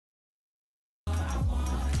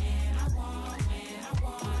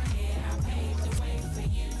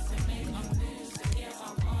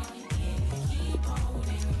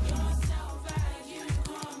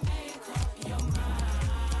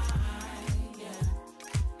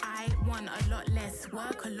lot less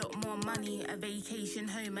work, a lot more money. A vacation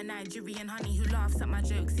home, a Nigerian honey who laughs at my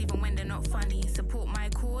jokes even when they're not funny. Support my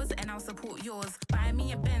cause and I'll support yours. Buy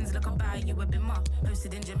me a Benz, look, I'll buy you a Bimmer.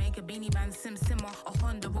 Posted in Jamaica, Beanie Man, Simmer, a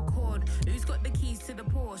Honda Accord. Who's got the keys to the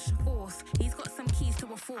Porsche? Force. He's got some keys to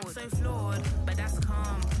afford. So flawed, but that's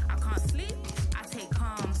calm. I can't sleep, I take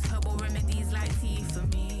calms. Herbal remedies like tea for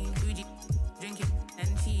me. Bougie, drinking and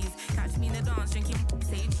cheese. Catch me in the dance, drinking,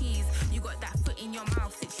 say cheese. You got that foot in your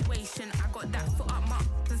mouth situation. I got that foot up my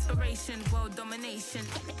inspiration. World domination.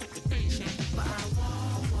 But I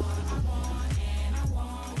want what I want, and I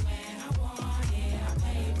want when I want it. I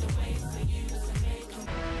paved the way for you to make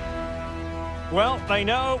them. Well, they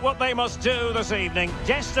know what they must do this evening.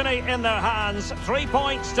 Destiny in their hands. 3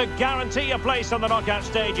 points to guarantee a place on the knockout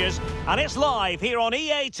stages. And it's live here on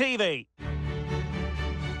EA TV.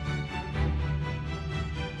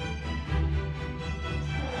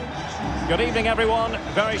 Good evening, everyone.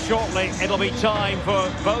 Very shortly, it'll be time for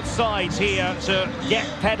both sides here to get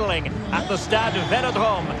pedalling at the Stade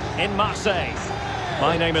Vélodrome in Marseille.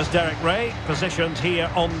 My name is Derek Ray, positioned here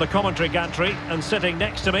on the commentary gantry, and sitting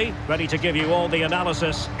next to me, ready to give you all the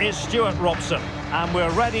analysis, is Stuart Robson. And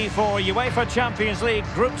we're ready for UEFA Champions League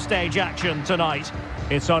group stage action tonight.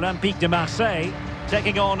 It's Olympique de Marseille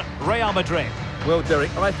taking on Real Madrid. Well,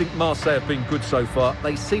 Derek, I think Marseille have been good so far.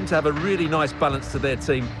 They seem to have a really nice balance to their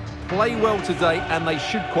team. Play well today and they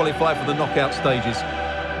should qualify for the knockout stages.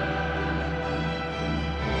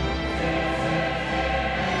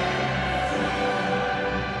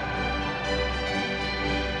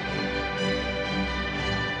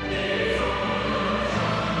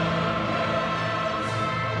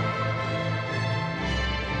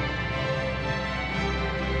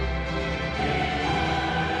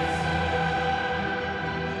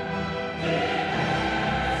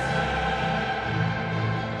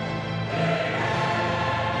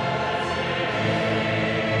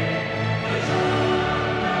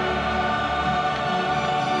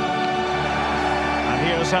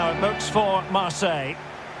 How it looks for Marseille.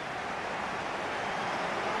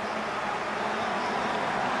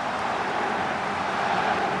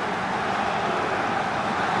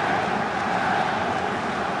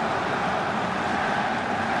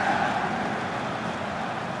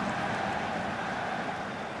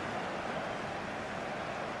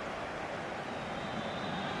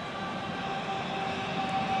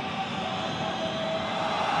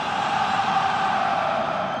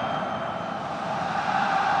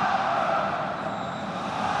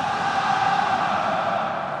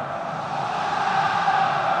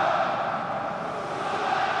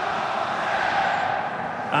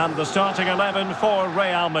 And the starting 11 for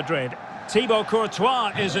Real Madrid. Thibaut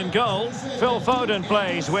Courtois is in goal. Phil Foden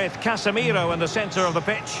plays with Casemiro in the centre of the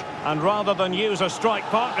pitch. And rather than use a strike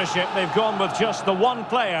partnership, they've gone with just the one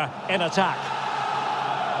player in attack.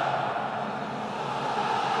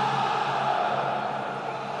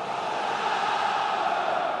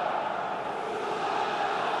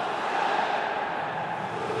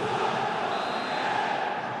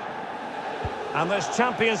 And this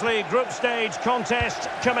Champions League group stage contest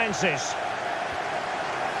commences.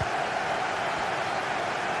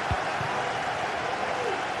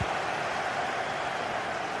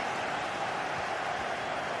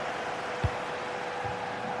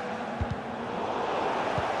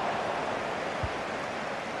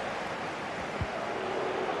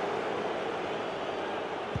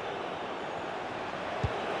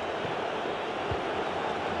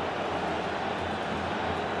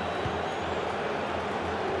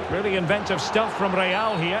 Really inventive stuff from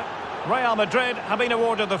Real here. Real Madrid have been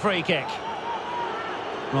awarded the free kick.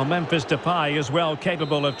 Well, Memphis Depay is well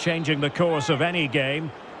capable of changing the course of any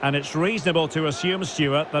game, and it's reasonable to assume,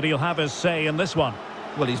 Stuart, that he'll have his say in this one.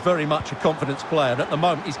 Well, he's very much a confidence player, and at the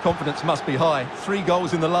moment his confidence must be high. 3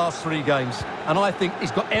 goals in the last 3 games, and I think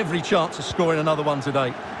he's got every chance of scoring another one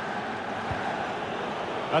today.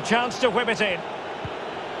 A chance to whip it in.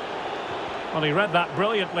 Well, he read that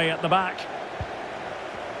brilliantly at the back.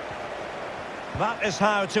 That is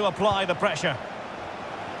how to apply the pressure.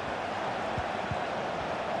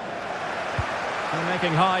 They're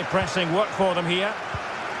making high pressing work for them here.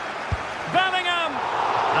 Bellingham!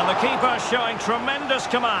 And the keeper showing tremendous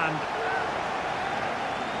command.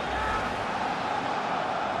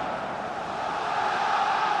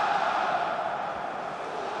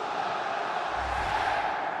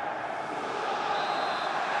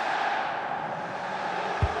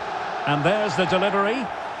 And there's the delivery.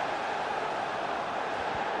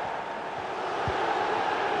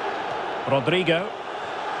 Rodrigo.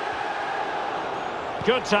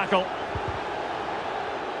 Good tackle.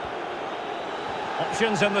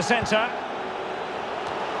 Options in the centre.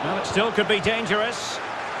 Well, it still could be dangerous.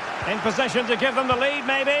 In position to give them the lead,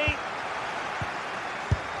 maybe.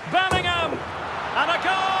 Bellingham! And a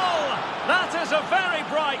goal! That is a very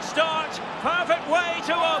bright start. Perfect way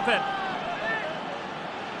to open.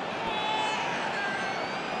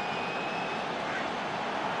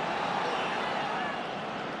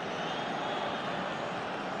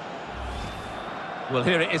 Well,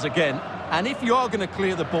 here it is again. And if you are going to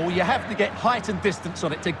clear the ball, you have to get height and distance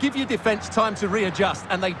on it to give your defence time to readjust.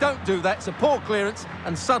 And they don't do that. It's a poor clearance,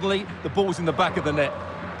 and suddenly the ball's in the back of the net.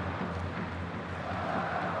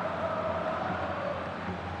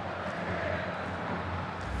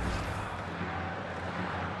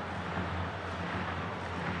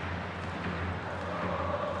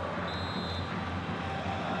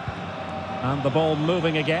 And the ball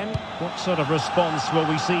moving again. What sort of response will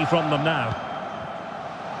we see from them now?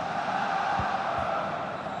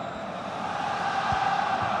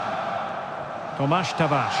 Tomáš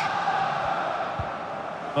Tavares.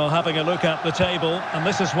 Well, having a look at the table, and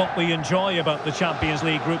this is what we enjoy about the Champions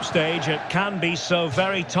League group stage. It can be so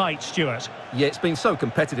very tight, Stuart. Yeah, it's been so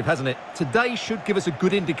competitive, hasn't it? Today should give us a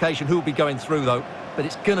good indication who will be going through, though. But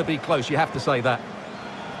it's going to be close, you have to say that.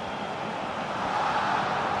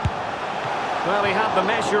 Well, he had the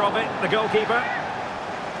measure of it, the goalkeeper.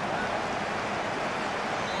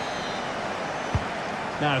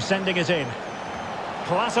 Now sending it in.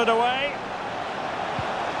 Clattered away.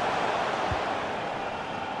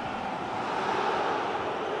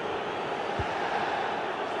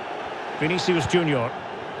 Vinicius Junior.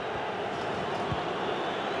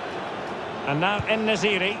 And now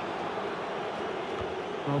En-Nesyri.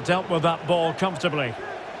 Well, dealt with that ball comfortably.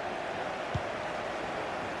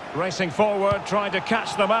 Racing forward, trying to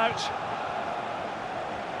catch them out.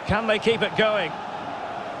 Can they keep it going?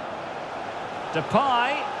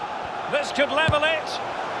 Depay. This could level it.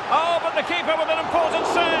 Oh, but the keeper with an important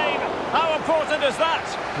save. How important is that?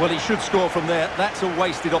 Well, he should score from there. That's a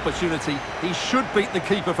wasted opportunity. He should beat the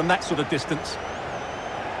keeper from that sort of distance.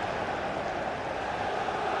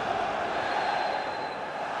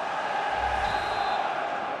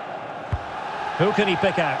 Who can he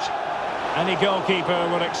pick out? Any goalkeeper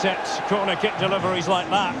would accept corner kick deliveries like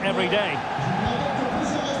that every day.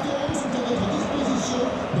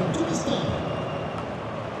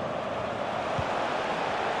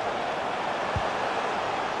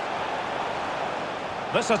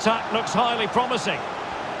 This attack looks highly promising.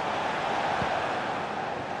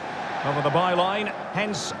 Over the byline,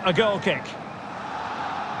 hence a goal kick.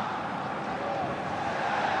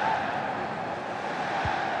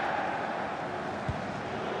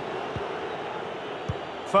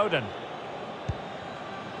 Foden.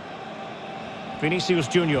 Vinicius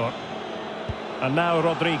Junior. And now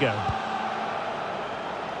Rodrigo.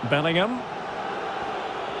 Bellingham.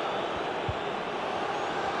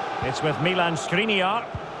 It's with Milan Skriniar.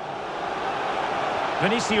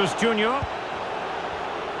 Vinicius Junior.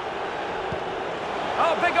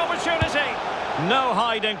 Oh, big opportunity. No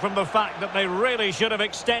hiding from the fact that they really should have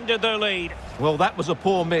extended their lead. Well, that was a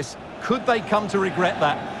poor miss. Could they come to regret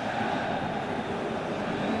that?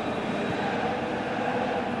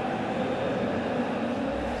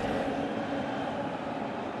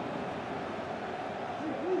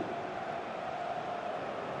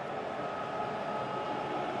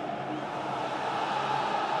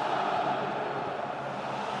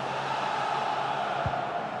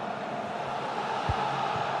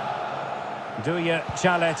 Duya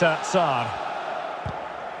Chaleta Tsar.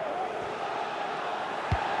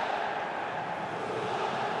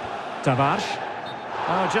 Tavares.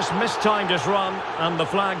 Oh, just mistimed his run, and the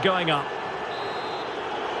flag going up.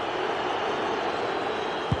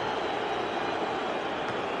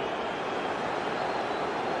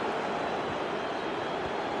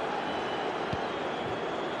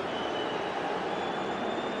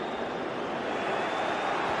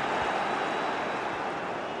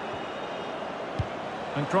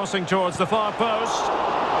 And crossing towards the far post.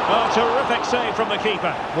 Oh, terrific save from the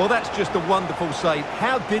keeper. Well, that's just a wonderful save.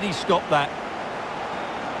 How did he stop that?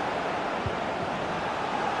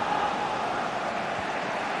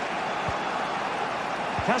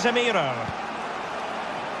 Casemiro.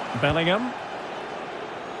 Bellingham.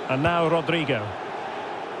 And now Rodrigo.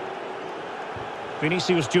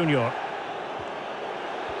 Vinicius Junior.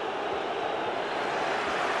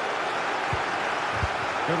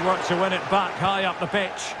 Good work to win it back high up the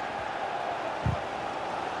pitch.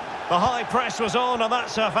 The high press was on, and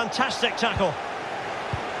that's a fantastic tackle.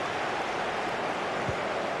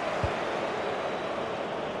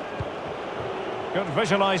 Good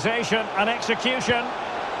visualisation and execution.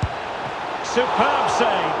 Superb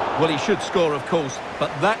save. Well, he should score, of course,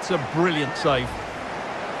 but that's a brilliant save.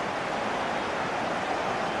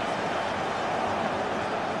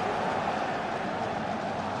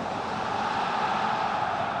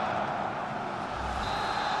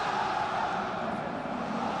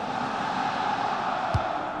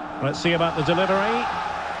 Let's see about the delivery.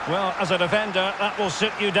 Well, as a defender, that will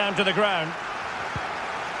sit you down to the ground.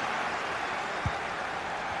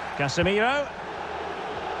 Casemiro.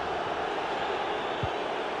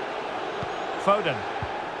 Foden.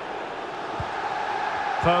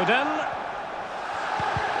 Foden.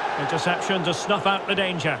 Interception to snuff out the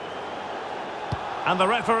danger. And the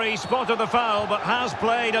referee spotted the foul, but has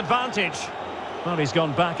played advantage. Well, he's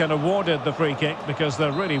gone back and awarded the free kick because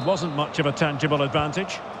there really wasn't much of a tangible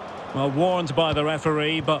advantage. Well, warned by the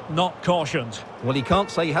referee, but not cautioned. Well, he can't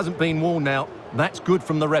say he hasn't been warned now. That's good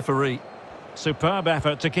from the referee. Superb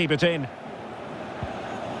effort to keep it in.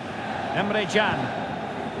 Emre Can.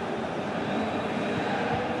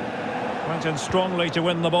 Went in strongly to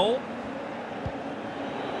win the ball.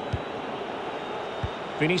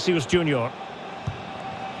 Vinicius Junior.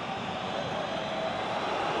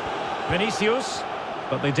 Vinicius,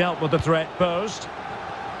 but they dealt with the threat posed.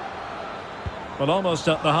 Well, almost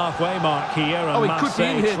at the halfway mark here. Oh, he could be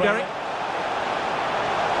in here, Derek.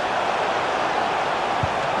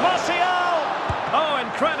 Martial! Oh,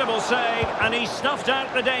 incredible save, and he snuffed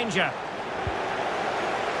out the danger.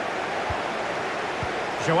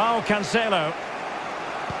 Joao Cancelo.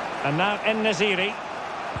 And now En-Nesyri.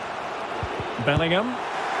 Bellingham.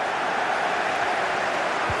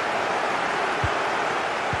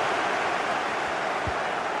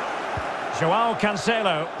 Joao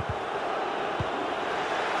Cancelo.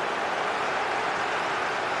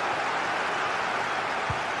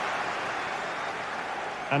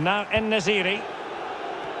 And now En-Nesyri.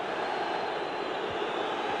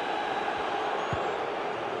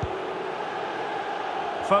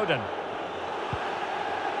 Foden.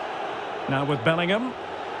 Now with Bellingham.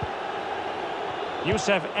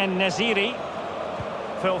 Youssef En-Nesyri.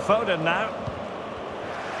 Phil Foden now.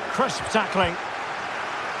 Crisp tackling.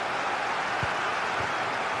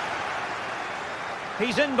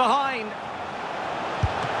 He's in behind.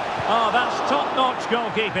 Oh, that's top-notch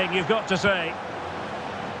goalkeeping, you've got to say.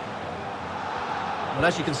 Well,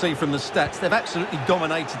 as you can see from the stats, they've absolutely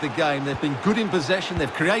dominated the game. They've been good in possession,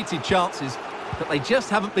 they've created chances, but they just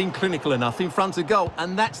haven't been clinical enough in front of goal,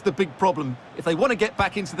 and that's the big problem. If they want to get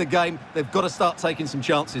back into the game, they've got to start taking some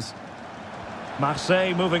chances.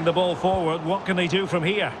 Marseille moving the ball forward. What can they do from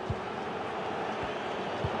here?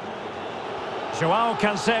 Joao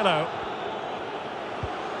Cancelo.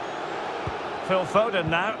 Phil Foden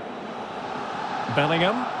now.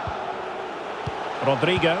 Bellingham.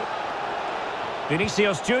 Rodrigo.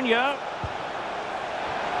 Vinicius Junior.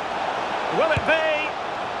 Will it be?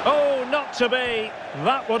 Oh, not to be.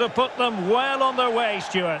 That would have put them well on their way,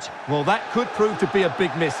 Stuart. Well, that could prove to be a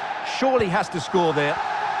big miss. Surely has to score there.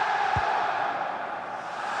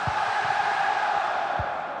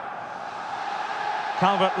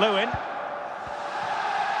 Calvert-Lewin.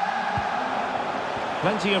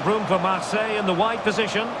 Plenty of room for Marseille in the wide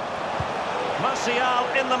position. Martial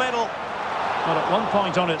in the middle. Well, at one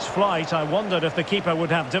point on its flight, I wondered if the keeper would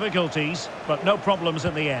have difficulties, but no problems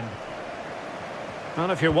in the end.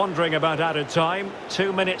 And if you're wondering about added time,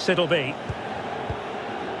 2 minutes it'll be.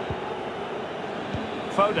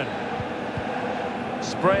 Foden.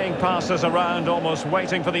 Spraying passes around, almost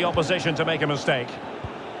waiting for the opposition to make a mistake.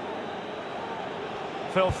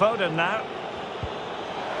 Phil Foden now.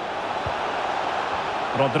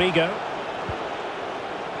 Rodrigo.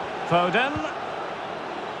 Foden.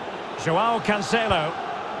 Joao Cancelo.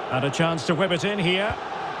 And a chance to whip it in here.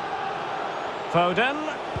 Foden.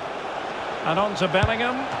 And on to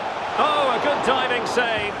Bellingham. Oh, a good diving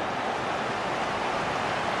save.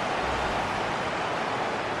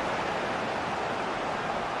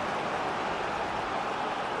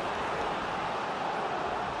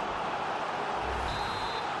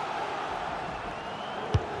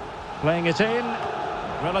 Playing it in.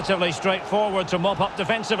 Relatively straightforward to mop up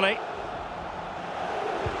defensively.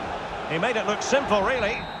 He made it look simple,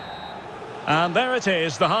 really. And there it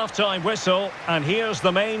is, the half-time whistle. And here's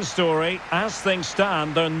the main story. As things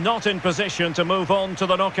stand, they're not in position to move on to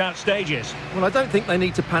the knockout stages. Well, I don't think they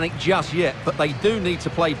need to panic just yet, but they do need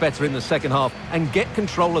to play better in the second half and get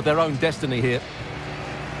control of their own destiny here.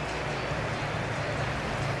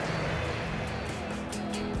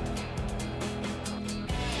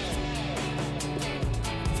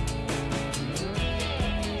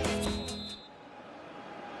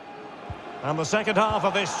 And the second half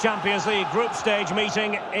of this Champions League group stage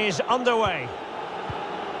meeting is underway.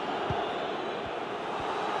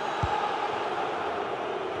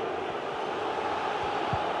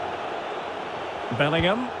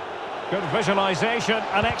 Bellingham. Good visualisation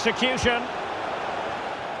and execution.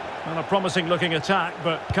 And a promising looking attack,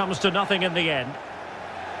 but comes to nothing in the end.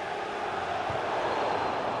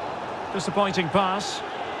 Disappointing pass.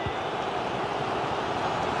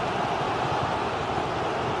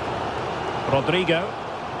 Rodrigo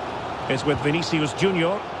is with Vinicius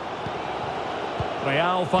Junior.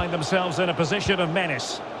 Real find themselves in a position of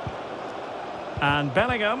menace. And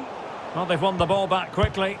Bellingham, well, they've won the ball back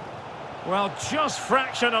quickly. Well, just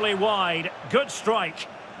fractionally wide. Good strike.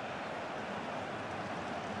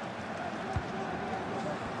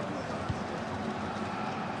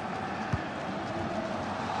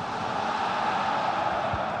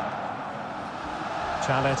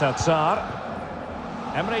 Chalet Atsar.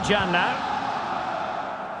 Emre Can now.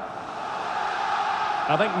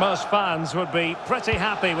 I think most fans would be pretty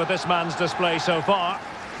happy with this man's display so far.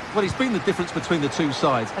 Well, he's been the difference between the two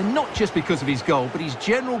sides, and not just because of his goal, but his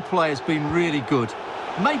general play has been really good.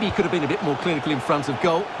 Maybe he could have been a bit more clinical in front of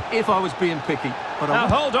goal, if I was being picky. But now,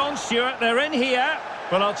 hold on, Stuart, they're in here.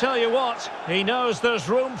 But I'll tell you what, he knows there's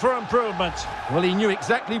room for improvement. Well, he knew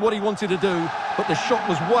exactly what he wanted to do, but the shot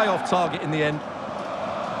was way off target in the end.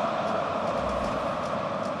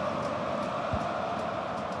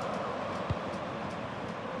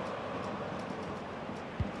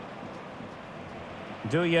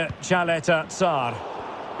 Duya Chalet Atsar.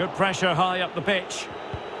 Good pressure high up the pitch.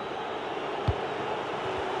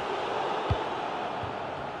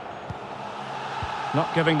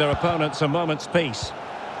 Not giving their opponents a moment's peace.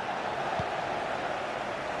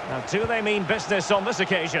 Now, do they mean business on this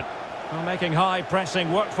occasion? Well, making high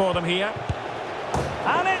pressing work for them here.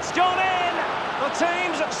 And it's gone in! The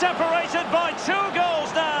team's separated by 2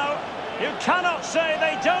 goals now. You cannot say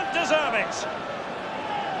they don't deserve it.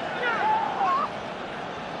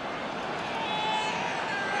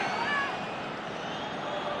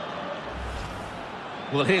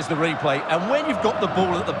 Well, here's the replay, and when you've got the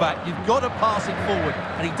ball at the back, you've got to pass it forward,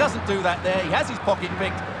 and he doesn't do that there. He has his pocket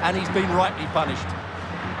picked, and he's been rightly punished.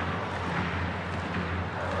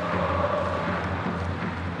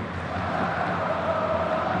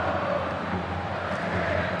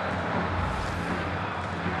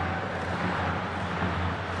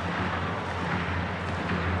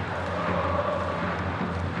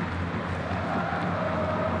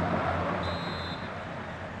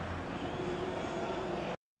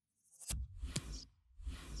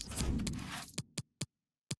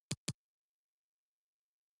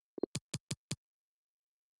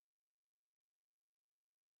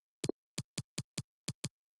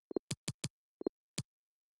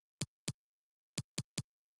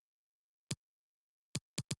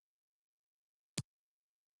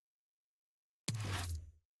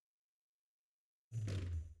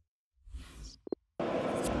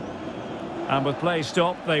 And with play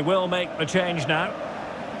stopped, they will make the change now.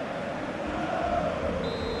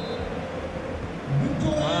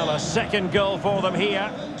 Well, a second goal for them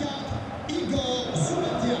here.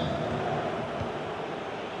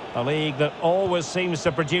 A league that always seems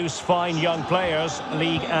to produce fine young players.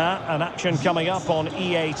 Ligue 1, an action coming up on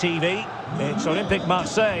EA TV. It's Olympique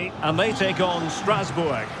Marseille, and they take on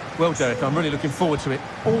Strasbourg. Well, Derek, I'm really looking forward to it.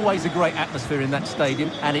 Always a great atmosphere in that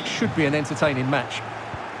stadium, and it should be an entertaining match.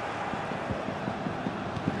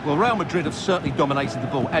 Well, Real Madrid have certainly dominated the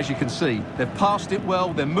ball, as you can see. They've passed it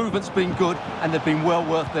well, their movement's been good, and they've been well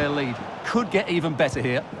worth their lead. Could get even better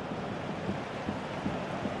here.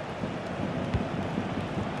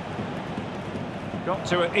 Got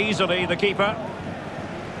to it easily, the keeper.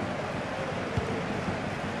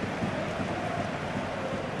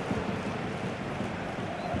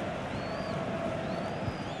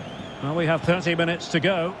 Well, we have 30 minutes to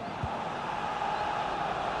go.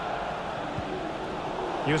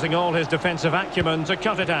 Using all his defensive acumen to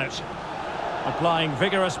cut it out. Applying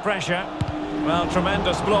vigorous pressure. Well,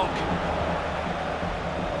 tremendous block.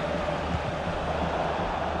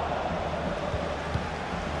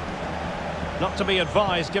 Not to be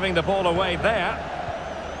advised giving the ball away there.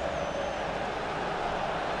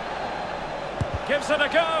 Gives it a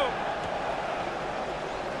go.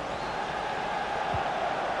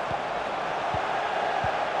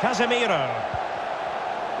 Casemiro.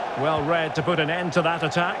 Well read to put an end to that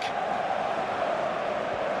attack.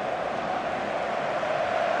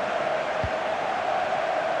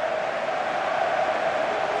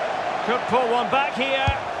 Could pull one back here.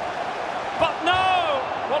 But no!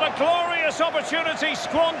 What a glorious opportunity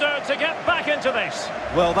squandered to get back into this.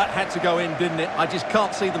 Well, that had to go in, didn't it? I just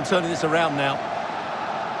can't see them turning this around now.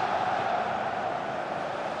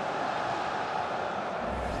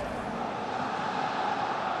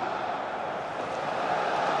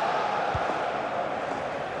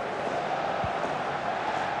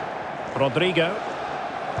 Rodrigo.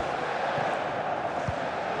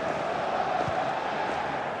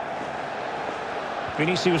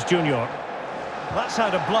 Vinicius Junior. That's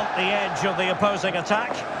how to blunt the edge of the opposing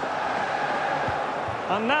attack.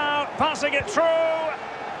 And now passing it through.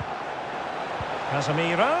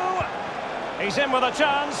 Casemiro. He's in with a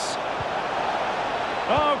chance.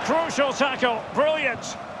 Oh, crucial tackle.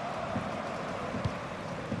 Brilliant.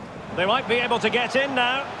 They might be able to get in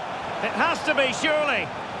now. It has to be, surely.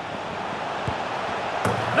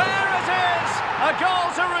 There it is! A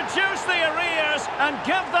goal to reduce the arrears and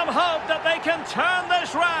give them hope that they can turn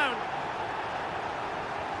this round.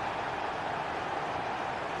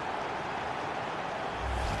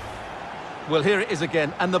 Well, here it is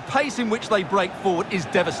again, and the pace in which they break forward is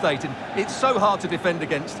devastating. It's so hard to defend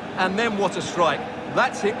against, and then what a strike.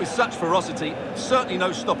 That's hit with such ferocity, certainly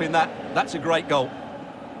no stopping that. That's a great goal.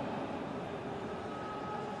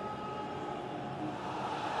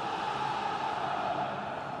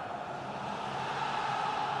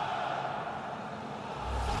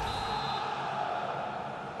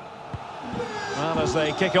 Well, as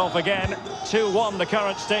they kick off again, 2-1 the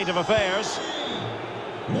current state of affairs.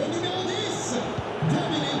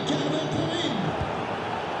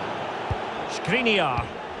 Skriniar.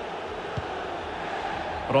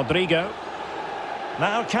 Rodrigo.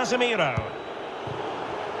 Now Casemiro.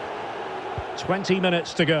 20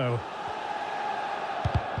 minutes to go.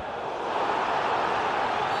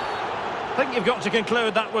 I think you've got to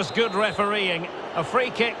conclude that was good refereeing. A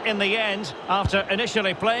free kick in the end after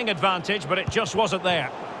initially playing advantage, but it just wasn't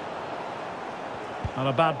there. And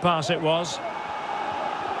a bad pass it was.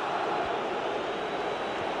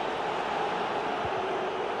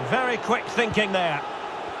 Very quick thinking there.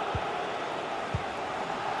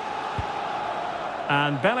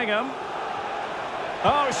 And Bellingham.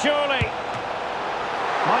 Oh, surely.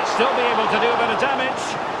 Might still be able to do a bit of damage.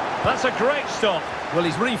 That's a great stop. Well,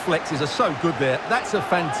 his reflexes are so good there. That's a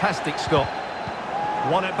fantastic stop.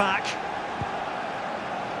 Won it back.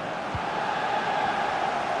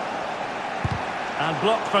 And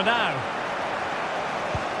blocked for now.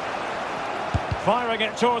 Firing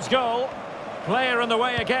it towards goal. Player in the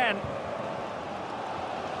way again.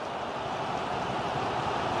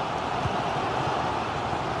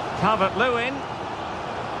 Calvert-Lewin.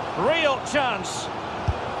 Real chance.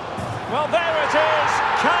 Well, there it is.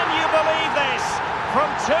 Can you believe this? From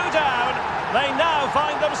 2 down, they now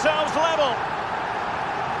find themselves level.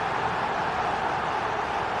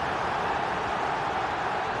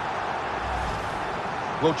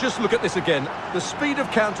 Well, just look at this again. The speed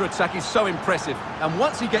of counter-attack is so impressive. And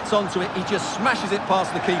once he gets onto it, he just smashes it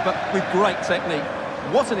past the keeper with great technique.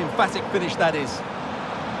 What an emphatic finish that is.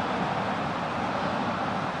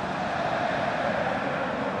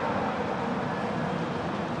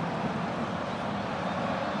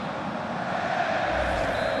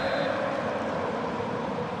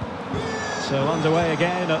 So underway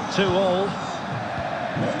again at 2-2.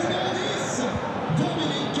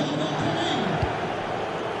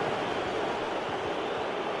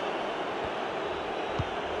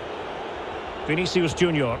 Vinicius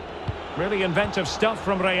Junior. Really inventive stuff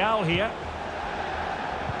from Real here.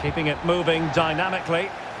 Keeping it moving dynamically.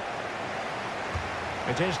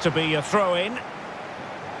 It is to be a throw-in.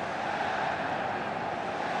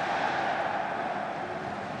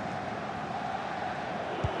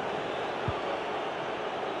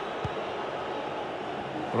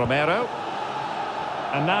 Romero.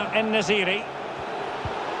 And now En-Nesyri.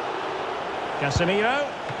 Casemiro.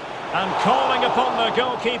 And calling upon the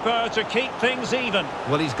goalkeeper to keep things even.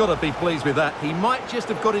 Well, he's got to be pleased with that. He might just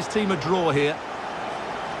have got his team a draw here.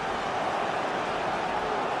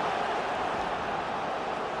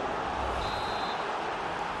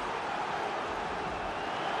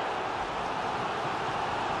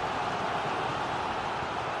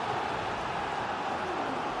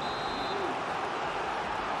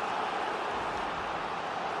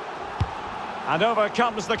 And over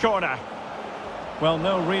comes the corner. Well,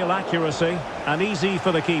 no real accuracy, and easy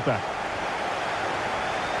for the keeper.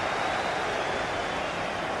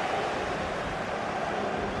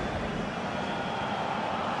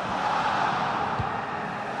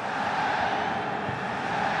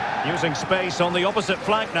 Using space on the opposite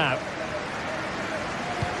flank now.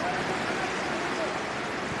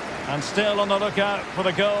 And still on the lookout for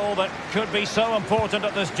the goal that could be so important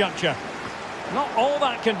at this juncture. Not all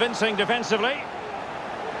that convincing defensively.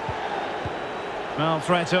 Well,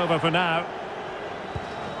 threat over for now.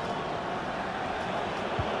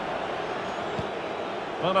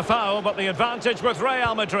 Well, a foul, but the advantage with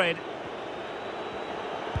Real Madrid.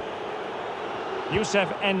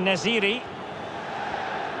 Youssef En-Nesyri.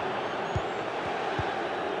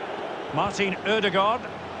 Martin Ødegaard.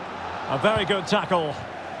 A very good tackle.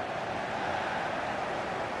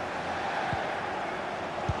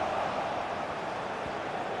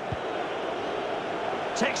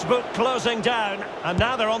 Textbook closing down, and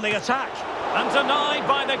now they're on the attack. And denied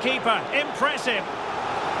by the keeper. Impressive.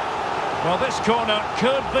 Well, this corner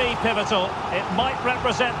could be pivotal. It might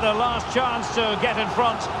represent the last chance to get in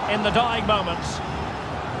front in the dying moments.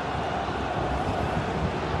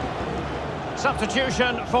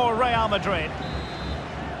 Substitution for Real Madrid.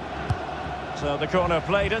 So the corner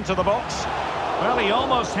played into the box. Well, he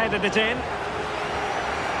almost headed it in.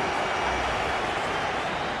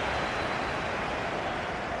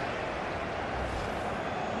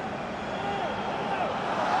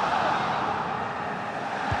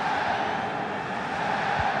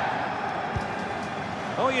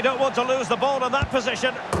 Oh, you don't want to lose the ball in that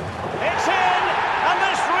position. It's in! And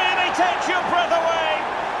this really takes your breath away.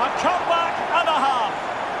 A comeback and a half.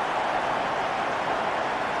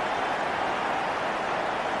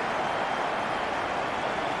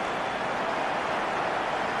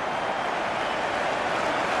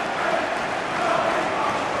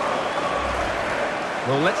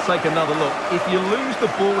 Well, let's take another look. If you lose the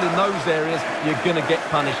ball in those areas, you're going to get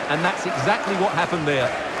punished. And that's exactly what happened there.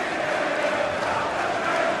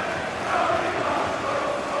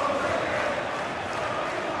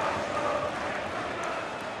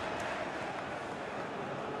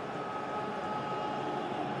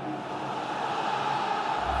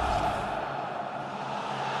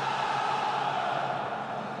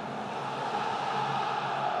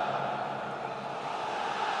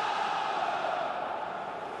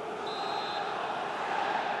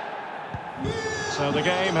 So the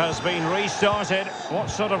game has been restarted. What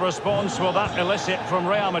sort of response will that elicit from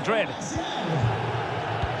Real Madrid?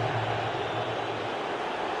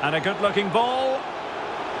 And a good-looking ball.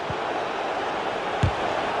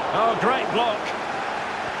 Oh, great block.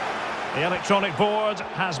 The electronic board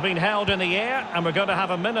has been held in the air, and we're going to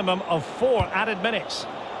have a minimum of 4 added minutes.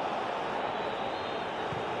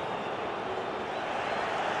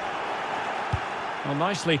 Well,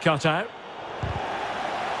 nicely cut out.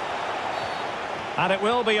 And it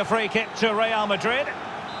will be a free kick to Real Madrid.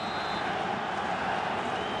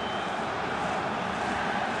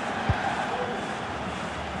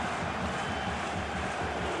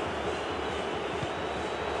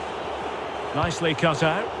 Nicely cut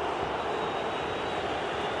out.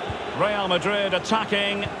 Real Madrid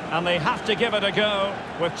attacking, and they have to give it a go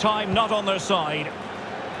with time not on their side.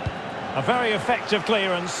 A very effective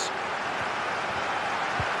clearance.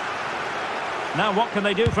 Now what can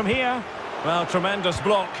they do from here? Well, tremendous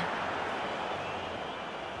block.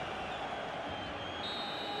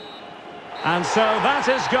 And so that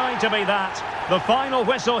is going to be that. The final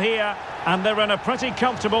whistle here, and they're in a pretty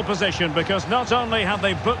comfortable position because not only have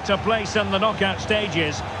they booked a place in the knockout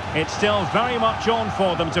stages, it's still very much on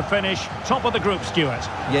for them to finish top of the group, Stuart.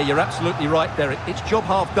 Yeah, you're absolutely right, Derek. It's job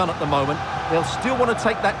half done at the moment. They'll still want to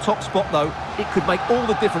take that top spot, though. It could make all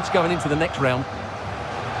the difference going into the next round.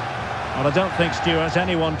 Well, I don't think, Stuart,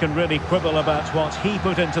 anyone can really quibble about what he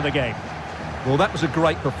put into the game. Well, that was a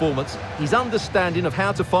great performance. His understanding of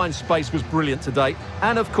how to find space was brilliant today.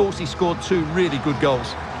 And, of course, he scored 2 really good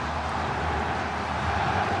goals.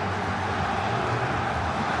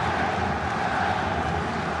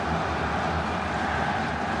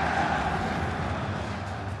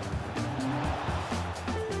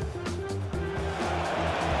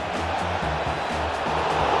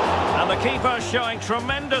 And the keeper showing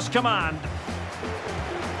tremendous command.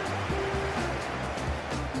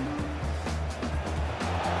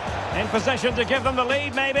 In possession to give them the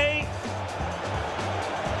lead, maybe.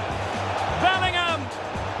 Bellingham!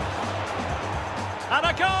 And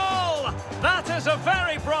a goal! That is a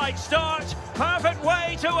very bright start. Perfect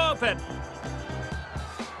way to open.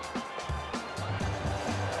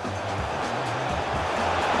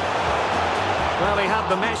 Well, he had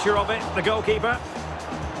the measure of it, the goalkeeper.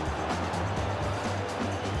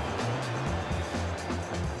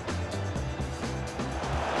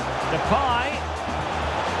 Depay.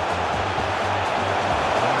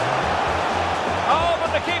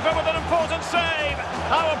 Keeper with an important save.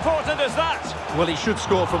 How important is that? Well, he should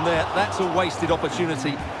score from there. That's a wasted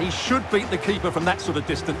opportunity. He should beat the keeper from that sort of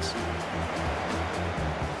distance.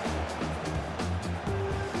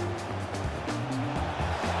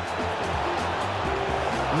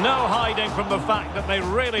 No hiding from the fact that they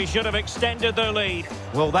really should have extended their lead.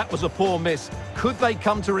 Well, that was a poor miss. Could they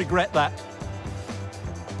come to regret that?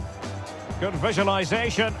 Good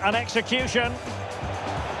visualisation and execution.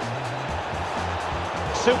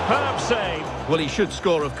 Superb save. Well, he should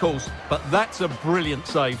score, of course, but that's a brilliant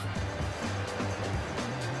save.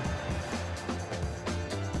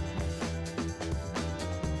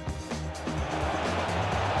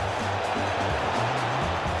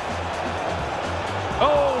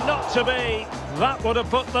 Oh, not to be. That would have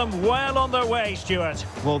put them well on their way, Stuart.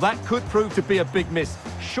 Well, that could prove to be a big miss.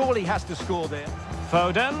 Surely has to score there.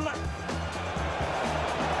 Foden.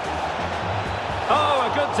 Oh,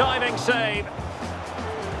 a good diving save.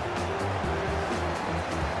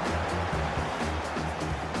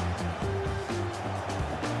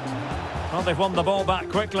 Well, they've won the ball back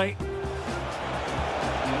quickly.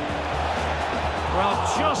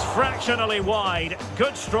 Well, just fractionally wide.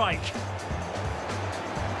 Good strike.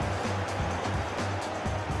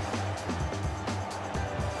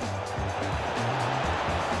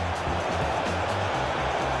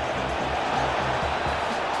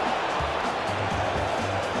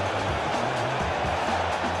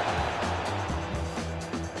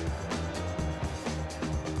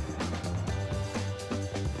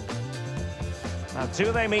 Now,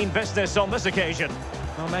 do they mean business on this occasion?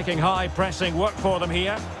 Well, making high pressing work for them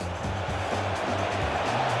here.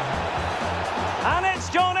 And it's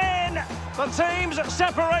gone in! The team's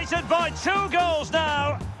separated by 2 goals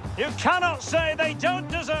now. You cannot say they don't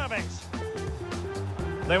deserve it.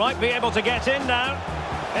 They might be able to get in now.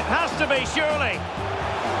 It has to be, surely.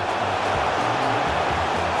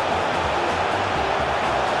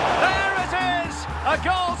 A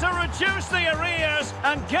goal to reduce the arrears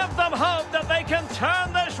and give them hope that they can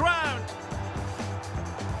turn this round.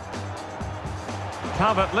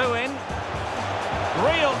 Calvert-Lewin.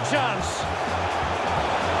 Real chance.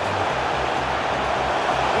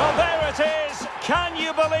 Well, there it is. Can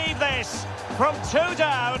you believe this? From 2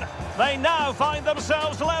 down, they now find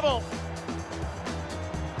themselves level.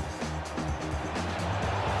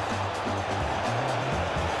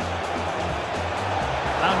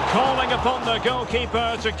 And calling upon the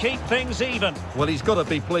goalkeeper to keep things even. Well, he's got to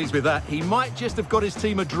be pleased with that. He might just have got his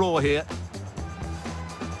team a draw here.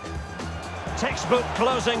 Textbook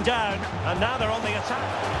closing down, and now they're on the attack.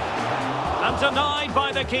 And denied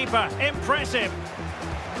by the keeper. Impressive.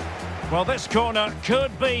 Well, this corner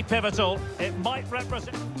could be pivotal. It might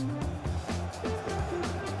represent...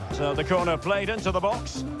 So the corner played into the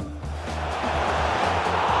box.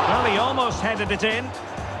 Well, he almost headed it in.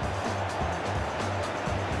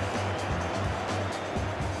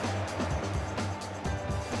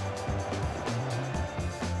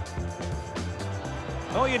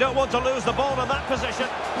 Oh, you don't want to lose the ball in that position.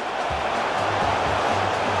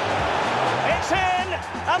 It's in,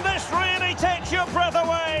 and this really takes your breath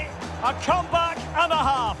away. A comeback and a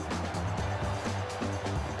half.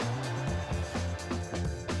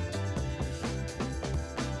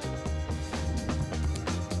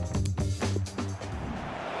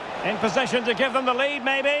 In possession to give them the lead,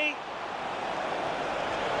 maybe.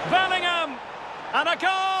 Bellingham, and a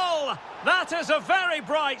goal! That is a very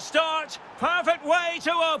bright start. Perfect way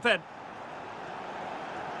to open.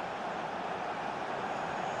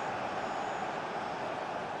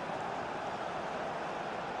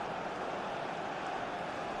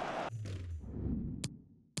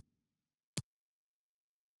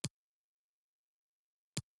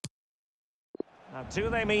 Now,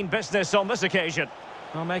 do they mean business on this occasion?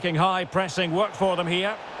 Well, making high pressing work for them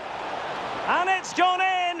here. And it's gone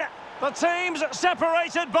in! The team's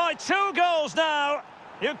separated by 2 goals now.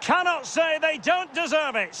 You cannot say they don't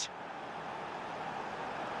deserve it.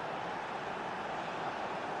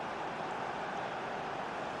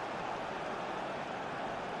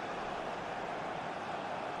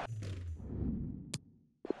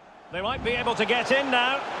 They might be able to get in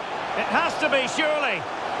now. It has to be, surely.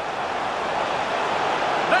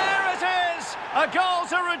 There it is! A goal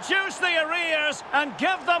to reduce the arrears and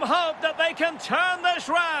give them hope that they can turn this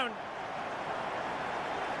round.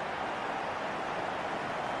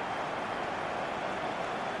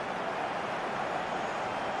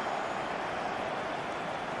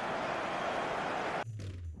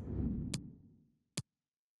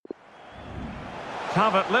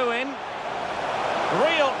 Calvert-Lewin.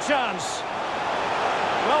 Real chance.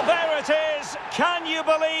 Well, there it is. Can you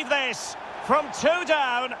believe this? From 2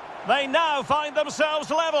 down, they now find themselves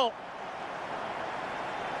level.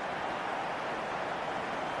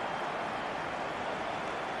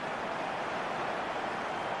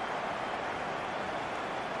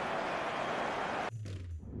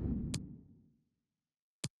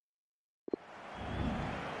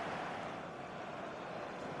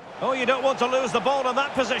 Oh, you don't want to lose the ball in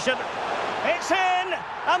that position. It's in,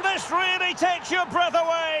 and this really takes your breath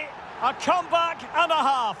away. A comeback and a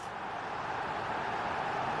half.